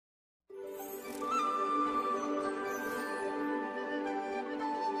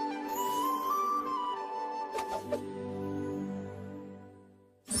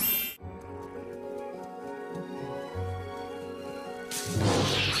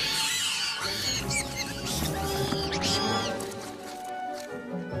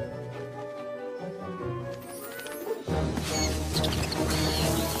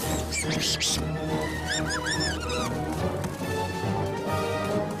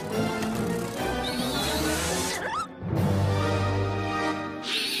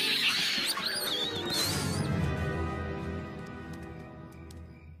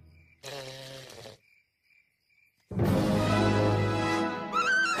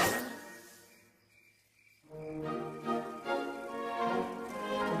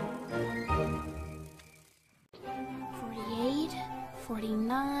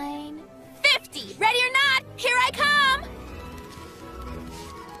Ready or not, here I come!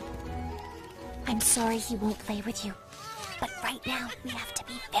 I'm sorry he won't play with you, but right now we have to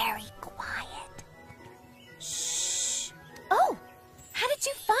be very quiet. Shh. Oh, how did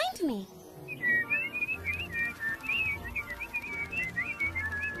you find me?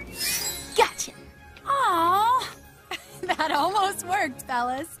 Gotcha. Aww. That almost worked,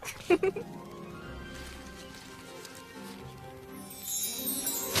 fellas.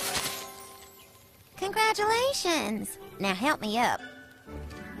 Congratulations! Now help me up.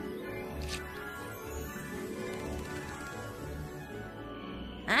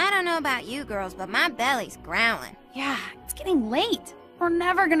 I don't know about you girls, but my belly's growling. Yeah, it's getting late. We're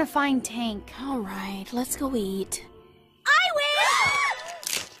never gonna find Tank. All right, let's go eat. I win!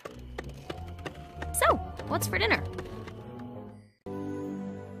 So, what's for dinner?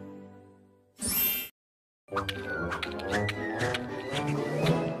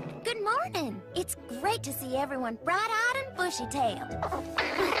 Good morning. It's great to see everyone bright-eyed and bushy-tailed.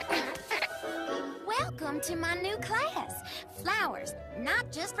 Welcome to my new class, Flowers,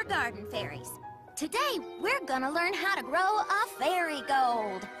 Not Just for Garden Fairies. Today, we're gonna learn how to grow a fairy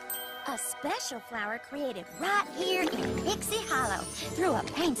gold. A special flower created right here in Pixie Hollow through a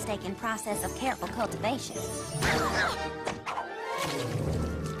painstaking process of careful cultivation.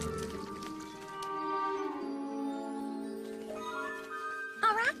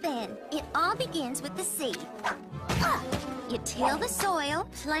 All right then, it all begins with the seed. You till the soil,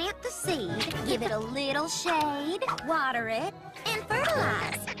 plant the seed, give it a little shade, water it, and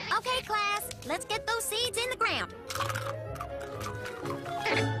fertilize. Okay, class, let's get those seeds in the ground.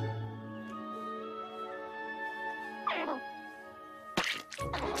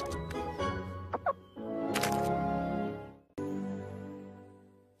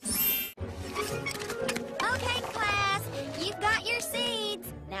 Okay, class, you've got your seeds.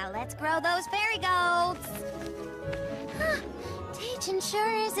 Now let's grow those fairy golds. Teaching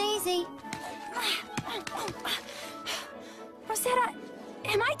sure is easy. Rosetta,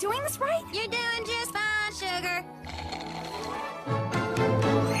 am I doing this right? You're doing just fine, sugar.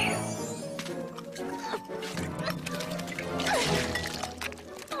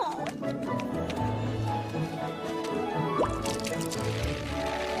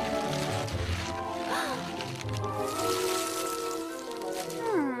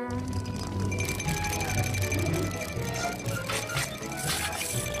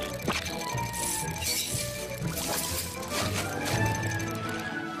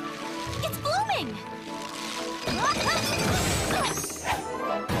 It's blooming!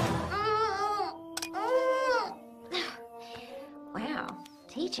 Wow,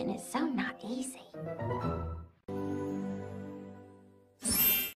 teaching is so not easy.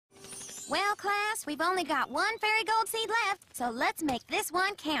 Well, class, we've only got one fairy gold seed left, so let's make this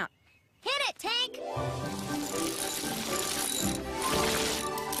one count. Hit it, Tank!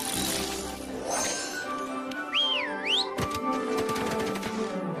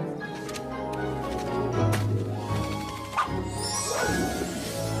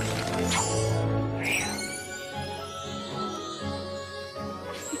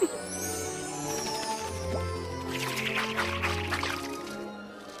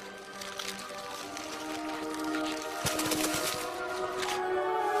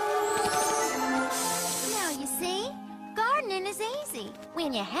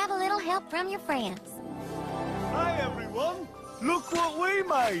 When you have a little help from your friends. Hi, everyone! Look what we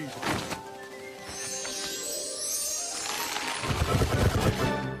made!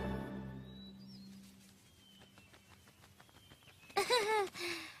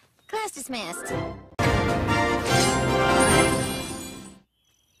 Class dismissed.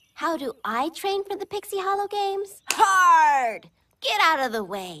 How do I train for the Pixie Hollow games? Hard! Get out of the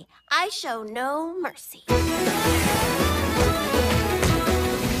way. I show no mercy.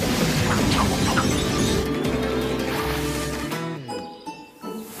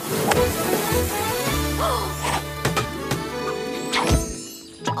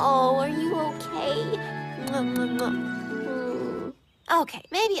 Oh, are you okay? Okay,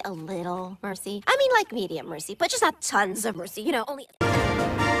 maybe a little mercy. I mean, like medium mercy, but just not tons of mercy. You know, only...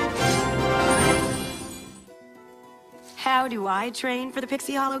 How do I train for the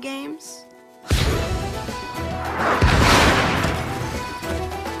Pixie Hollow Games?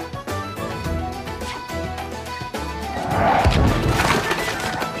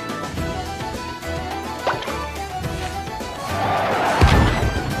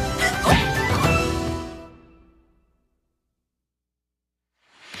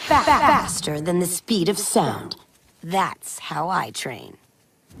 Faster than the speed of sound. That's how I train.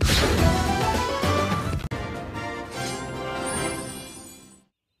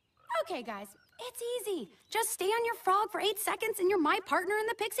 Okay, guys, it's easy. Just stay on your frog for 8 seconds and you're my partner in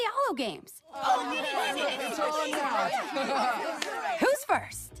the Pixie Hollow Games. Who's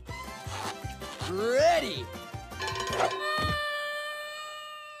first? Ready!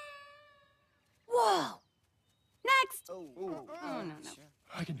 Whoa! Next! Oh, no.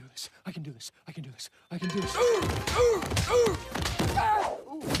 I can do this. I can do this. I can do this. I can do this.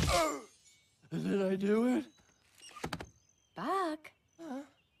 Did I do it? Buck.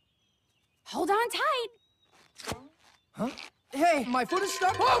 Hold on tight. huh? Hey, my foot is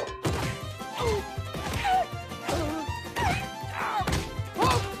stuck. Whoa!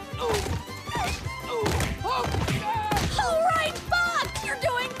 All right, Buck! You're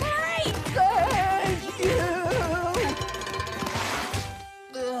doing great! Thank you!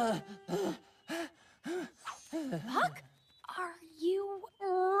 Buck, are you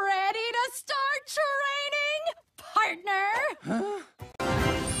ready to start training, partner?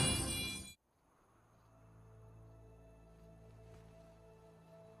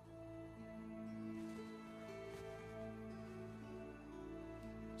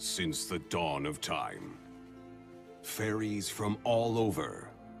 Since the dawn of time, fairies from all over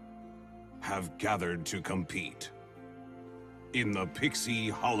have gathered to compete in the Pixie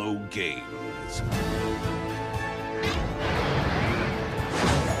Hollow Games.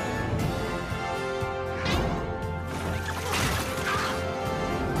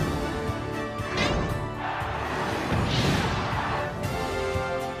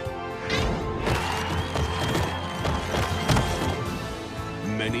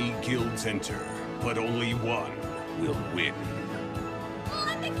 Many guilds enter, but only one will win.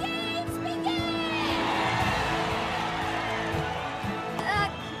 Let the games begin!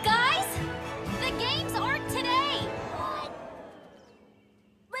 Guys? The games aren't today! What?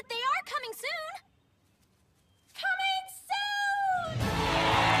 But they are coming soon! Coming soon!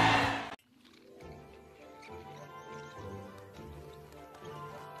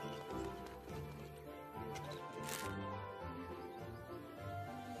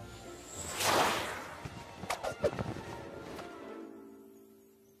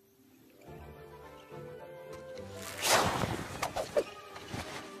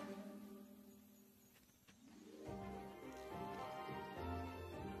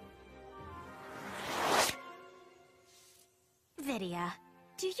 Vidya,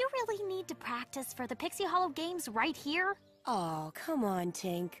 do you really need to practice for the Pixie Hollow Games right here? Oh, come on,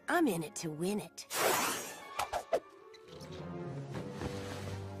 Tink. I'm in it to win it.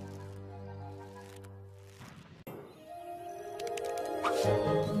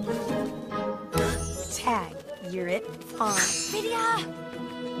 Tag, you're it. Fawn. Vidya!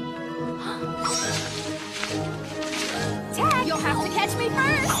 Tag! You'll have to catch me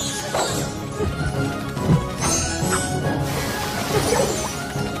first!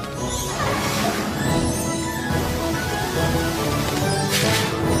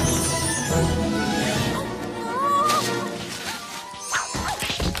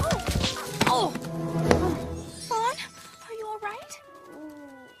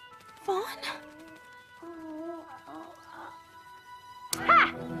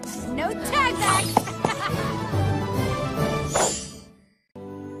 No tag bags!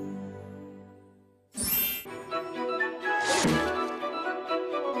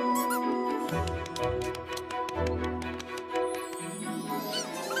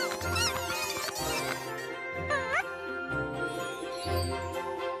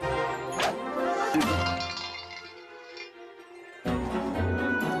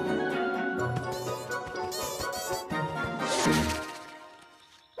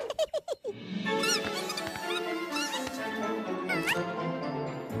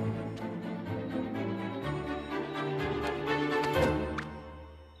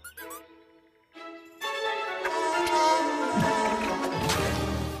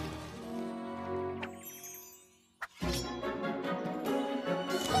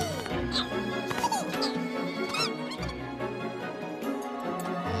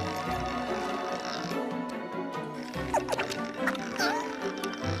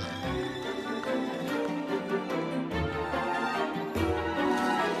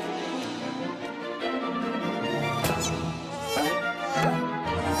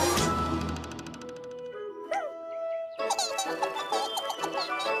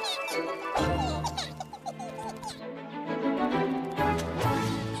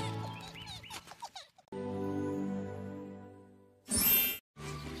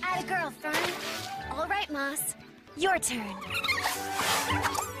 Your turn.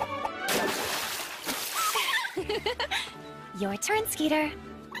 Your turn, Skeeter.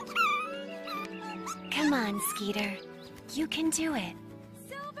 Come on, Skeeter. You can do it.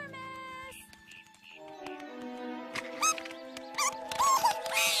 Silver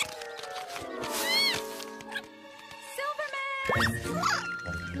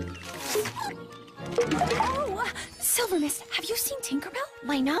Oh, Silver Mist, have you seen Tinkerbell?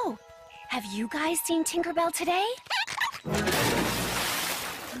 Why, no. Have you guys seen Tinkerbell today?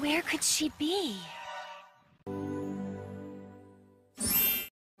 Where could she be?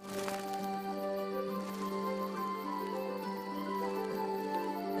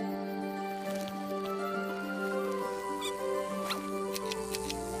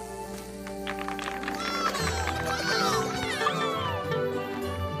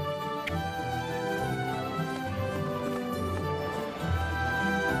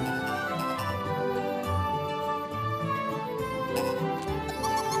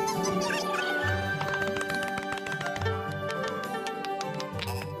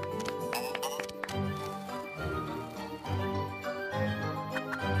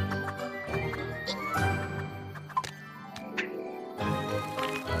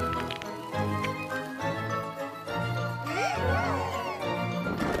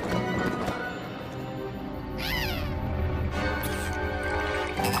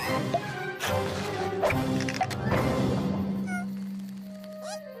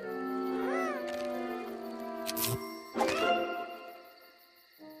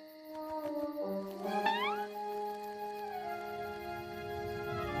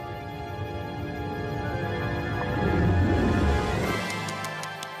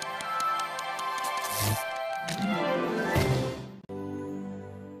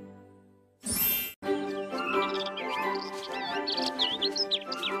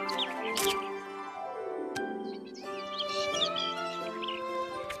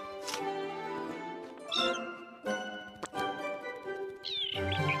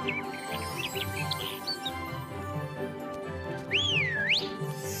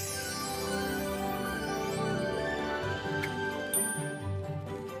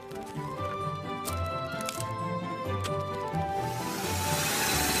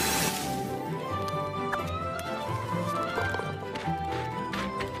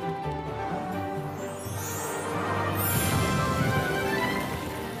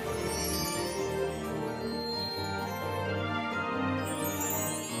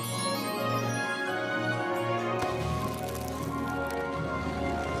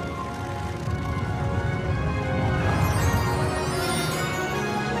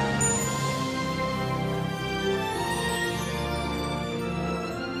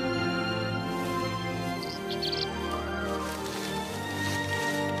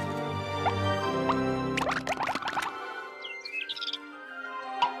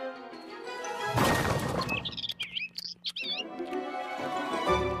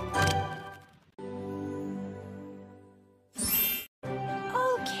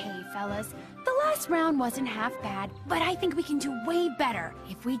 fellas. The last round wasn't half bad, but I think we can do way better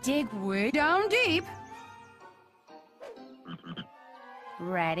if we dig way down deep.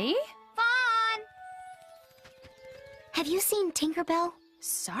 Ready? Fawn! Have you seen Tinkerbell?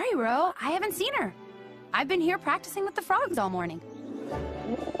 Sorry, Ro, I haven't seen her. I've been here practicing with the frogs all morning.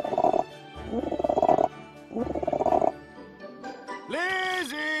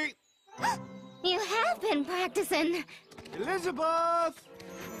 Lizzie! You have been practicing. Elizabeth!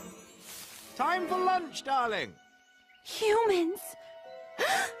 Time for lunch, darling. Humans!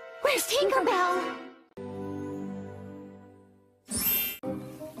 Where's Tinkerbell?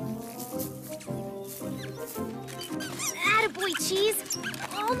 Attaboy, Cheese.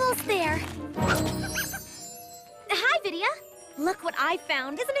 Almost there. Hi, Vidya. Look what I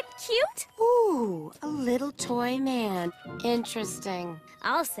found. Isn't it cute? Ooh, a little toy man. Interesting.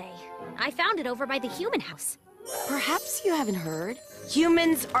 I'll say. I found it over by the human house. Perhaps you haven't heard.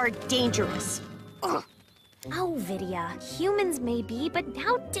 Humans are dangerous. Ugh. Oh, Vidya. Humans may be, but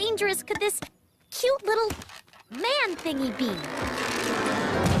how dangerous could this cute little man thingy be?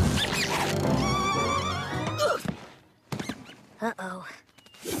 Uh-oh.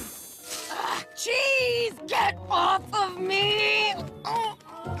 Cheese, get off of me!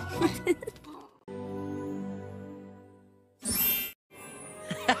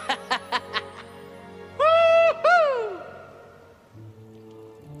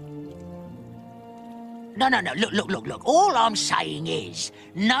 No. Look. All I'm saying is,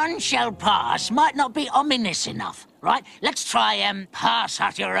 none shall pass might not be ominous enough, right? Let's try, pass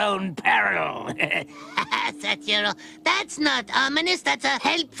at your own peril. That's not ominous, that's a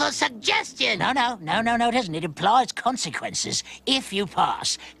helpful suggestion. No, it isn't. It implies consequences if you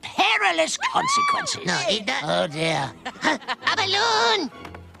pass. Perilous consequences. No, it does. Oh, dear. A balloon!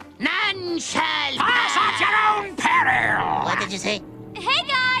 None shall Pass at your own peril! What did you say? Hey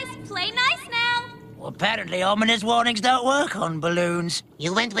guys, play nice now. Well, apparently ominous warnings don't work on balloons.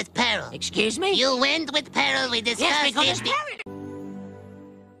 You went with peril. Excuse me? You went with peril, we discussed Yes, because it. it's peril.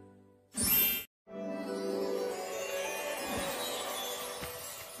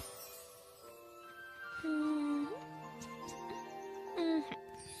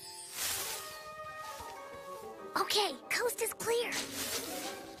 Okay, coast is clear.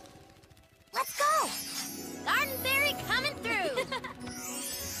 Let's go. Garden Fairy coming through.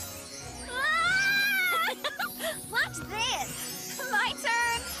 Watch this. My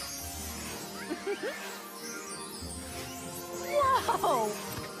turn. Whoa!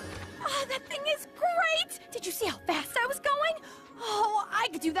 Oh, that thing is great! Did you see how fast I was going? Oh, I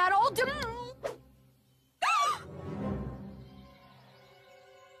could do that all day.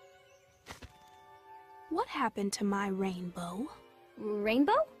 What happened to my rainbow?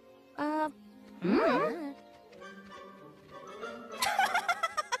 Rainbow? Whoa.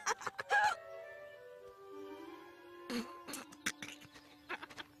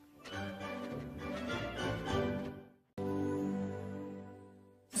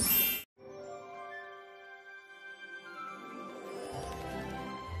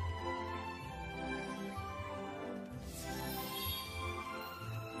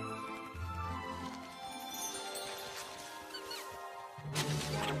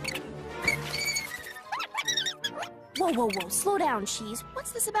 Slow down, Cheese.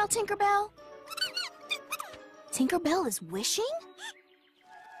 What's this about Tinkerbell? Tinkerbell is wishing?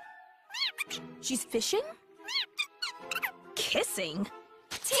 She's fishing? Kissing?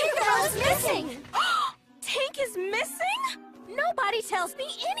 Tinkerbell is missing! Tink is missing? Nobody tells me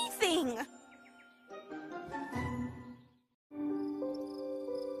anything!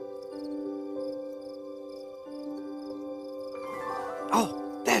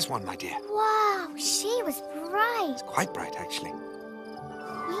 Oh, there's one, my dear. Wow, she was bright. Quite bright, actually.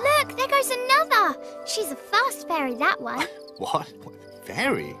 Look, there goes another. She's a fast fairy, that one. What?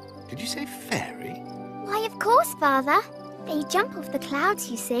 Fairy? Did you say fairy? Why, of course, Father. They jump off the clouds,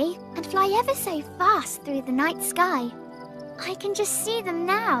 you see, and fly ever so fast through the night sky. I can just see them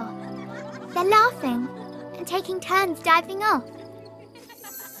now. They're laughing and taking turns diving off.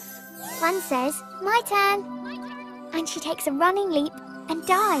 One says, "My turn." And she takes a running leap and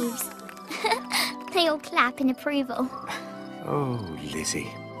dives. They all clap in approval. Oh,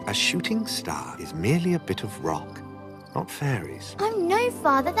 Lizzie. A shooting star is merely a bit of rock, not fairies. Oh no,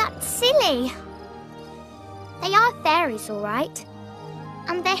 Father, that's silly. They are fairies, all right.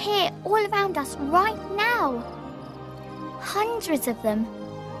 And they're here all around us right now. Hundreds of them.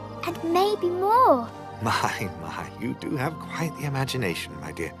 And maybe more. My, you do have quite the imagination,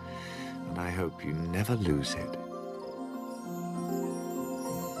 my dear. And I hope you never lose it.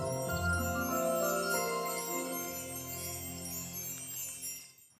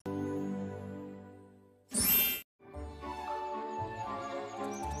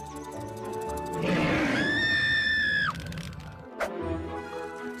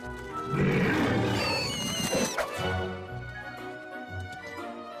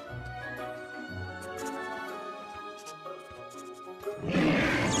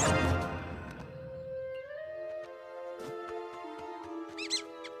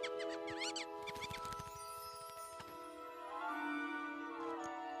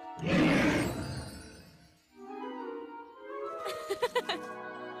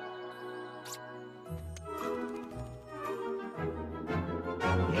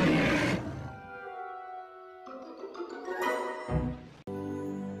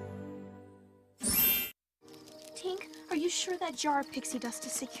 Tink, are you sure that jar of pixie dust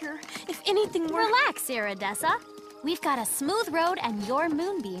is secure? If anything were... Relax, Iridessa. We've got a smooth road and your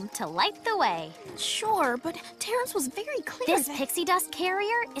moonbeam to light the way. Sure, but Terrence was very clear This that... pixie dust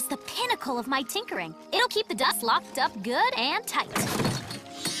carrier is the pinnacle of my tinkering. It'll keep the dust locked up good and tight.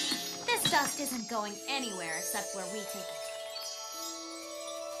 This dust isn't going anywhere except where we take it.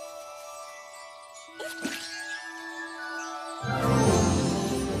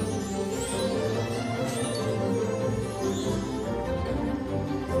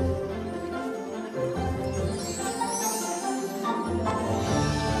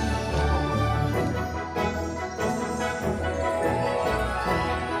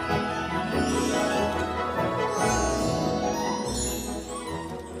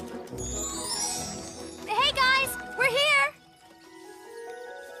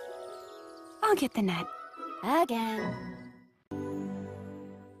 get the net. Again.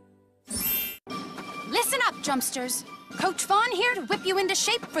 Listen up, Jumpsters. Coach Vaughn here to whip you into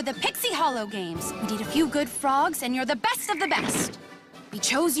shape for the Pixie Hollow games. We need a few good frogs, and you're the best of the best. We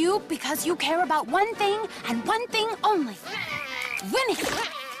chose you because you care about one thing and one thing only. Winning.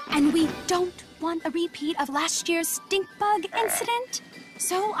 And we don't want a repeat of last year's stink bug incident.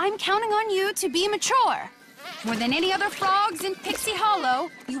 So I'm counting on you to be mature. More than any other frogs in Pixie Hollow,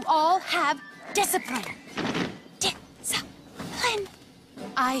 you all have discipline. Discipline.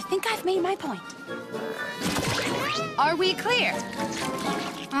 I think I've made my point. Are we clear?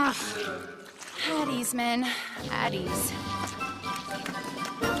 Ugh. At ease, men. At ease.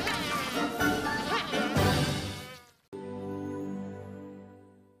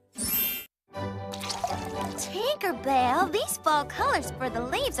 Tinkerbell, these fall colors for the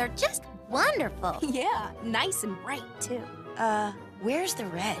leaves are just wonderful. Yeah, nice and bright, too. Where's the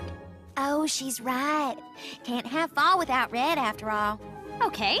red? Oh, she's right. Can't have fall without red, after all.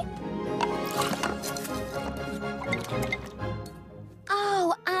 Okay.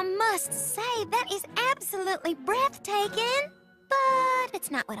 Oh, I must say, that is absolutely breathtaking. But it's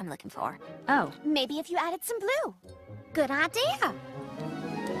not what I'm looking for. Oh. Maybe if you added some blue. Good idea.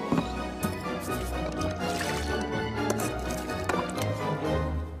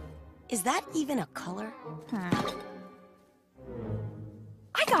 Is that even a color?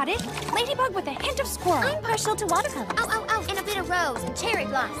 I got it. Ladybug with a hint of squirrel. I'm partial to watercolor. Oh, and a bit of rose and cherry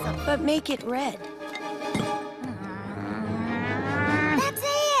blossom. But make it red. That's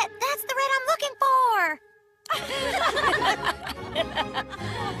it! That's the red I'm looking for!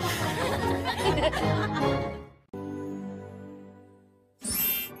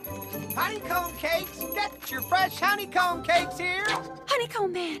 Honeycomb cakes! Get your fresh honeycomb cakes here!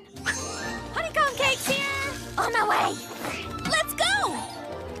 Honeycomb Man! Honeycomb cakes here! On my way! Let's go!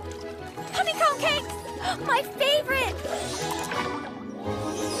 Honeycomb cakes! My favorite!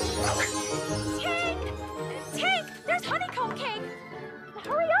 Tink! There's honeycomb cake!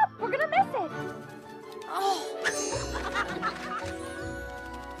 Hurry up! We're gonna miss it! Oh!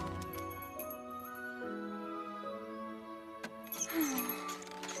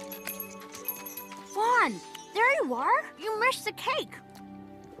 Vaughn, there you are. You missed the cake.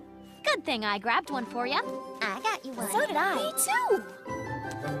 Good thing I grabbed one for you. I got you one. So did I. Me too.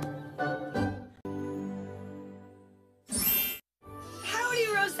 Howdy,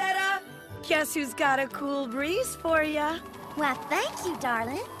 Rosetta. Guess who's got a cool breeze for ya? Well, thank you,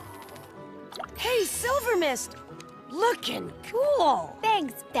 darling. Hey, Silver Mist. Looking cool.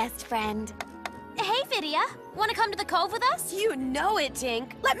 Thanks, best friend. Hey, Vidya. Want to come to the cove with us? You know it,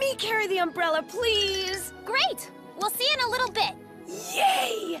 Tink. Let me carry the umbrella, please. Great. We'll see you in a little bit.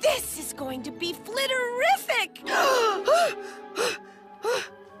 Yay! This is going to be flitterific!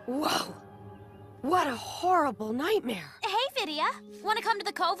 Whoa! What a horrible nightmare. Hey, Vidya. Want to come to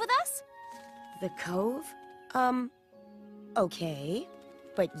the cove with us? The cove? Okay.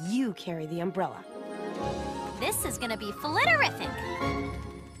 But you carry the umbrella. This is gonna be flitterific.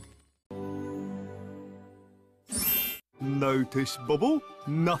 Notice, Bubble?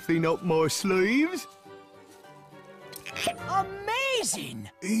 Nothing up my sleeves? Amazing!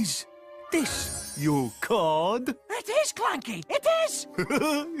 Is this your card? It is, Clanky! It is!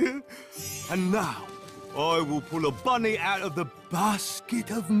 And now, I will pull a bunny out of the basket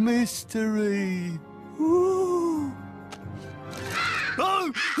of mystery. Ooh.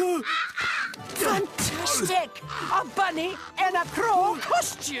 Oh! Fantastic! A bunny in a crow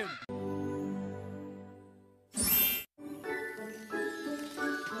costume!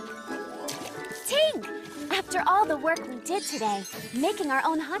 Tink! After all the work we did today, making our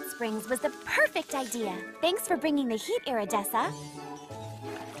own hot springs was the perfect idea. Thanks for bringing the heat, Iridessa.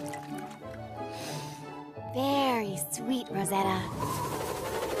 Very sweet, Rosetta.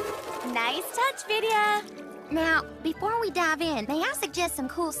 Nice touch, Vidya. Now, before we dive in, may I suggest some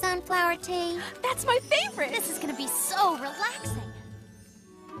cool sunflower tea? That's my favorite. This is gonna be so relaxing.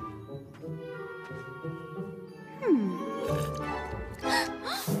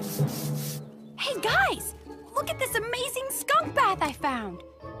 Hey, guys! Look at this amazing skunk bath I found!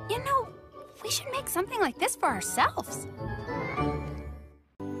 You know, we should make something like this for ourselves.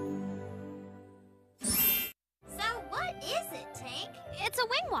 So what is it, Tink? It's a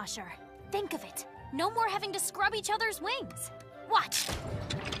wing washer. Think of it. No more having to scrub each other's wings. Watch.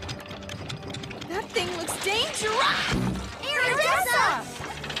 That thing looks dangerous! Iridessa!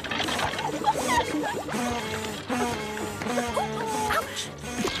 Ouch!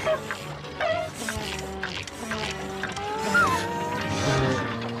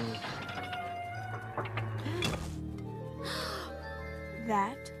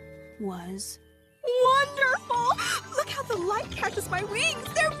 That was The light catches my wings.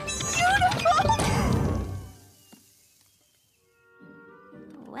 They're beautiful!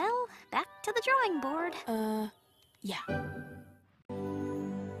 Well, back to the drawing board. Yeah.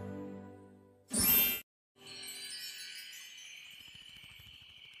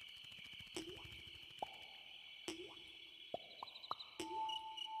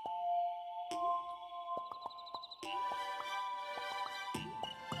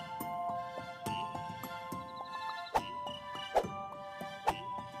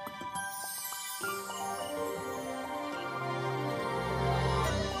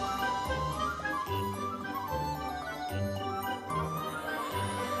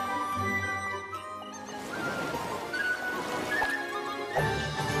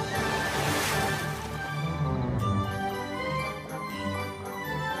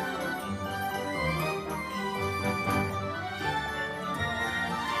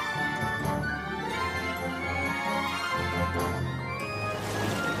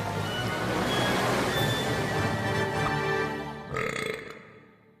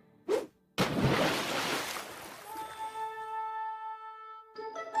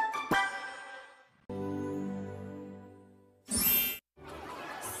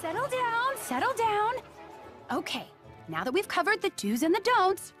 Settle down, settle down. Okay, now that we've covered the do's and the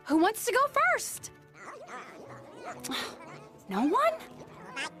don'ts, who wants to go first? No one?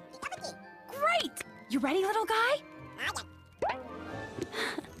 Great! You ready, little guy?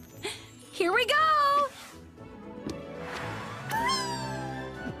 Here we go!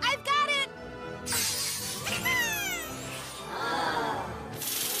 I've got it!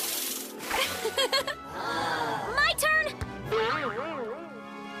 My turn!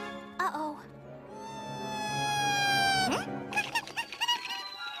 Uh-oh.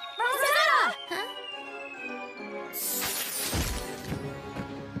 Rosetta! Huh?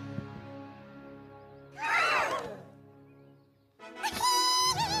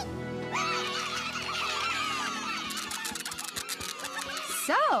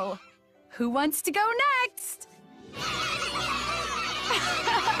 So, who wants to go next?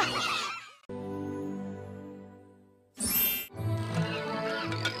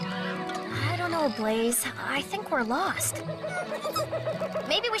 I don't know, Blaze. I think we're lost.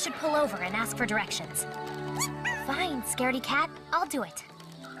 Maybe we should pull over and ask for directions. Fine, scaredy cat. I'll do it.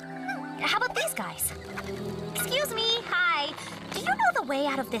 How about these guys? Excuse me, hi. Do you know the way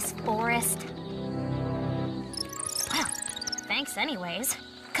out of this forest? Well, thanks anyways.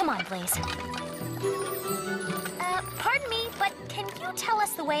 Come on, Blaze. Pardon me, but can you tell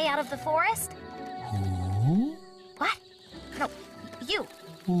us the way out of the forest? Who? What? No, you.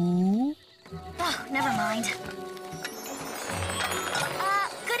 Who? Oh, never mind.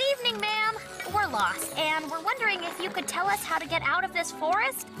 Good evening, ma'am. We're lost, and we're wondering if you could tell us how to get out of this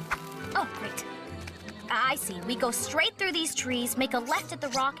forest? Oh, great. I see. We go straight through these trees, make a left at the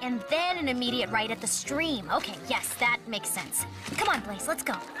rock, and then an immediate right at the stream. Okay, yes, that makes sense. Come on, Blaze, let's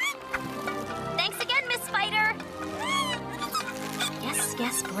go. Thanks again, Miss Spider.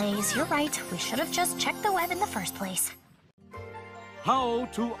 Yes, Blaze, you're right. We should have just checked the web in the first place. How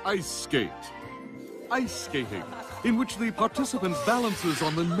to ice skate. Ice skating, in which the participant balances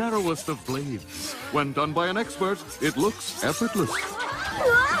on the narrowest of blades. When done by an expert, it looks effortless.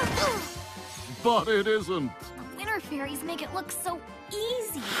 But it isn't. The Winter Fairies make it look so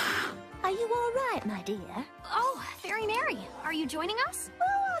easy. Are you all right, my dear? Oh, Fairy Mary, are you joining us?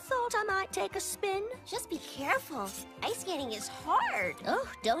 Oh, I thought I might take a spin. Just be careful. Ice skating is hard. Oh,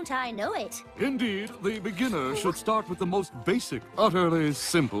 don't I know it? Indeed, the beginner should start with the most basic, utterly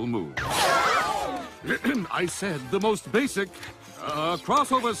simple move. I said the most basic.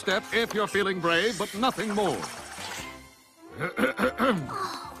 Crossover step if you're feeling brave, but nothing more.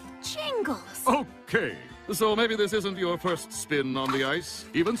 Oh, Jingles. Okay, so maybe this isn't your first spin on the ice.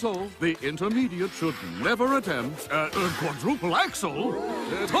 Even so, the intermediate should never attempt quadruple axel,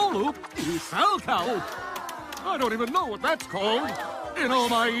 toe loop, salchow. I don't even know what that's called. In all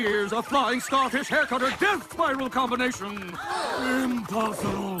my years, a flying starfish haircut or death spiral combination.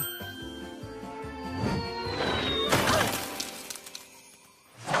 Impossible.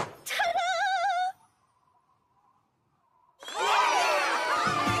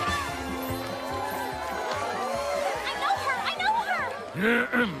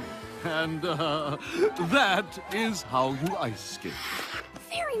 And, that is how you ice skate.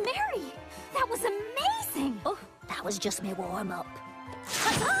 Fairy Mary, that was amazing! Oh, that was just me warm-up.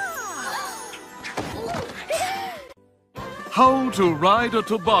 How to ride a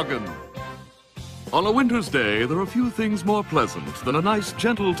toboggan. On a winter's day, there are few things more pleasant than a nice,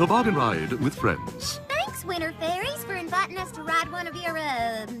 gentle toboggan ride with friends. Thanks, Winter Fairies, for inviting us to ride one of your,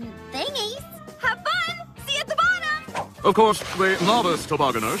 thingies. Have fun! See you at the bottom! Of course, the novice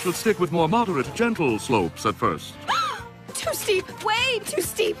tobogganer should stick with more moderate, gentle slopes at first. Too steep! Way too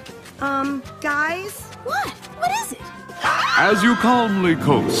steep! Guys? What? What is it? As you calmly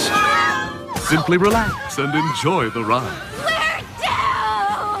coast, simply relax and enjoy the ride. We're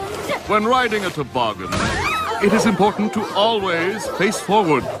down! When riding a toboggan, it is important to always face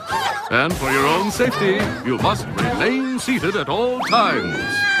forward. And for your own safety, you must remain seated at all times.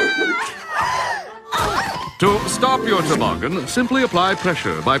 To stop your toboggan, simply apply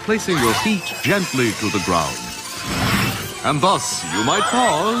pressure by placing your feet gently to the ground. And thus, you might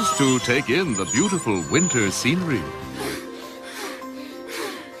pause to take in the beautiful winter scenery.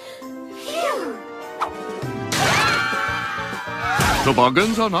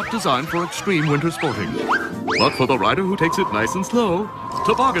 Toboggans are not designed for extreme winter sporting. But for the rider who takes it nice and slow,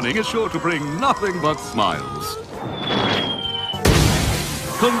 tobogganing is sure to bring nothing but smiles.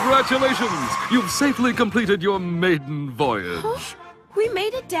 Congratulations! You've safely completed your maiden voyage. Huh? We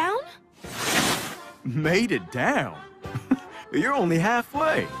made it down? Made it down? You're only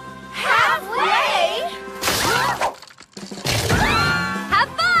halfway. Halfway? Have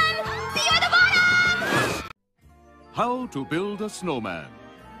fun! See you at the bottom! How to build a snowman.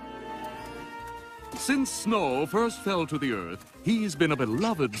 Since snow first fell to the earth, he's been a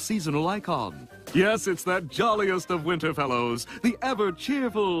beloved seasonal icon. Yes, it's that jolliest of winter fellows, the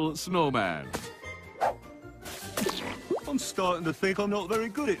ever-cheerful snowman. I'm starting to think I'm not very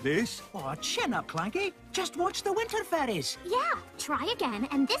good at this. Oh, chin up, Clanky. Just watch the winter fairies. Yeah, try again,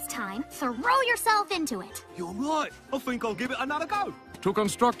 and this time, throw yourself into it. You're right. I think I'll give it another go. To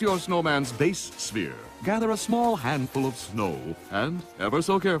construct your snowman's base sphere, gather a small handful of snow and, ever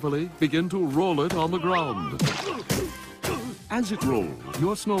so carefully, begin to roll it on the ground. As it rolls,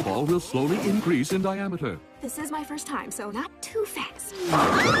 your snowball will slowly increase in diameter. This is my first time, so not too fast.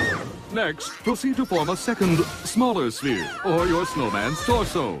 Next, proceed to form a second, smaller sphere, or your snowman's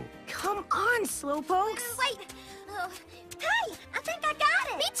torso. Come on, Slowpokes. Wait! Hey! I think I got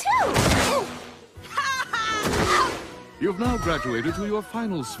it! Me too! You've now graduated to your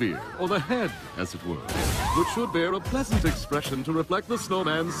final sphere, or the head, as it were, which should bear a pleasant expression to reflect the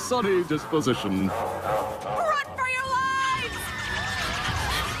snowman's sunny disposition. Run for your lives!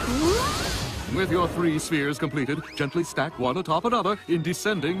 With your 3 spheres completed, gently stack one atop another in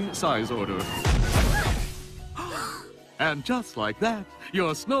descending size order. And just like that,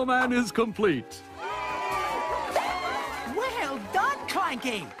 your snowman is complete. Well done,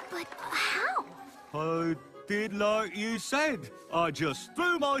 Clanky. But how? I did like you said. I just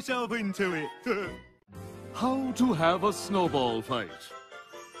threw myself into it. How to have a snowball fight.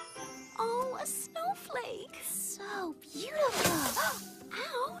 Oh, a snowflake. So beautiful.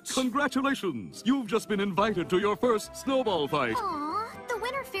 Ouch. Congratulations! You've just been invited to your first snowball fight. Aw, the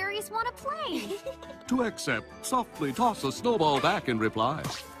winter fairies want to play. To accept, softly toss a snowball back in reply.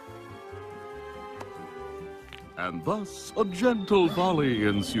 And thus, a gentle volley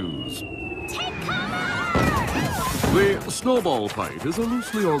ensues. Take cover! The snowball fight is a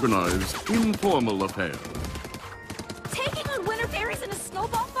loosely organized, informal affair. Taking on winter fairies in a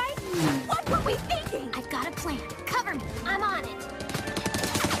snowball fight? What were we thinking? I've got a plan. Cover me. I'm on it.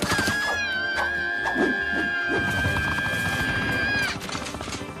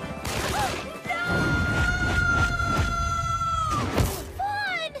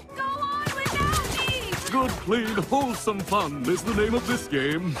 Good, clean, wholesome fun is the name of this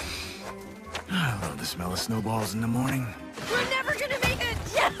game. I love the smell of snowballs in the morning. We're never gonna make it!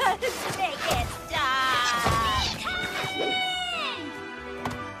 Just make it stop!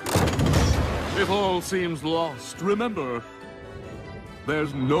 If all seems lost, remember,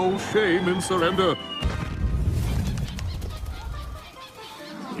 there's no shame in surrender.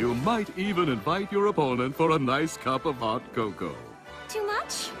 You might even invite your opponent for a nice cup of hot cocoa. Too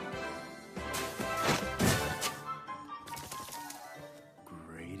much?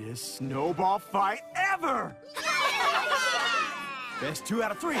 Greatest snowball fight ever! Best 2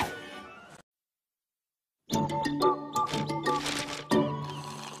 out of 3.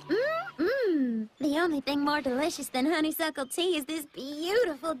 The only thing more delicious than honeysuckle tea is this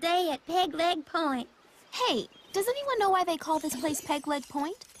beautiful day at Peg Leg Point. Hey, does anyone know why they call this place Peg Leg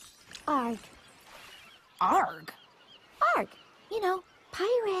Point? Arg. Arg? Arg. You know,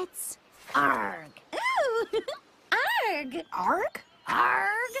 pirates. Arg. Ooh! Arg. Arg?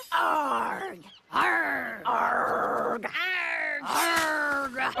 Arg. Arg. Arg. Arg. Arg.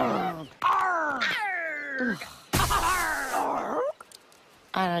 Arg. Arg. Arg.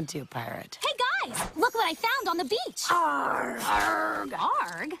 I don't do pirate. Hey, guys! Look what I found on the beach! Arg. Arg.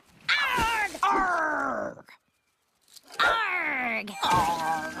 Arg? Arg. Arg. Arg.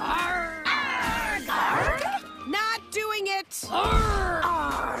 Arg. Arg. Arg. Not doing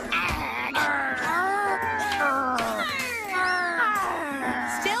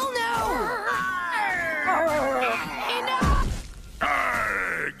Still no! Enough!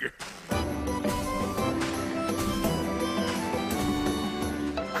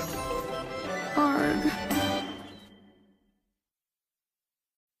 Arg.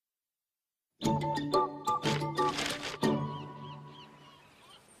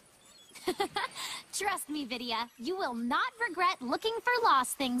 Trust me, Vidya. You will not regret looking for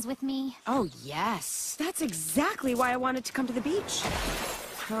lost things with me. Oh, yes. That's exactly why I wanted to come to the beach.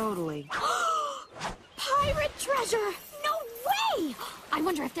 Totally. Pirate treasure! No way! I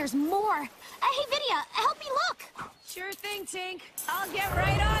wonder if there's more. Hey, Vidya, help me look. Sure thing, Tink. I'll get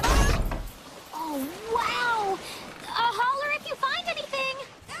right on it. Oh, wow! Holler if you find anything.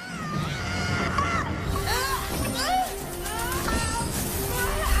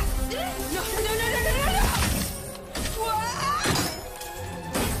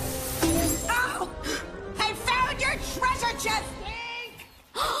 I found your treasure chest!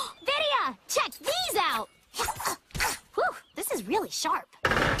 Vidya, check these out! Whew, this is really sharp.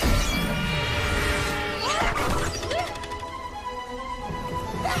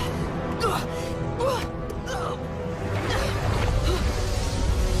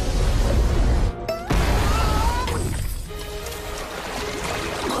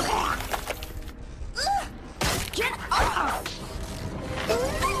 Get off!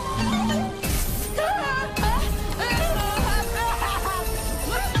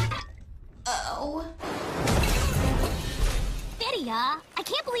 Oh. Vidya, I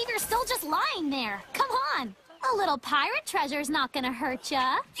can't believe you're still just lying there. Come on. A little pirate treasure's not gonna hurt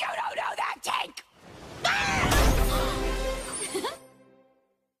ya. You don't know that, Tink!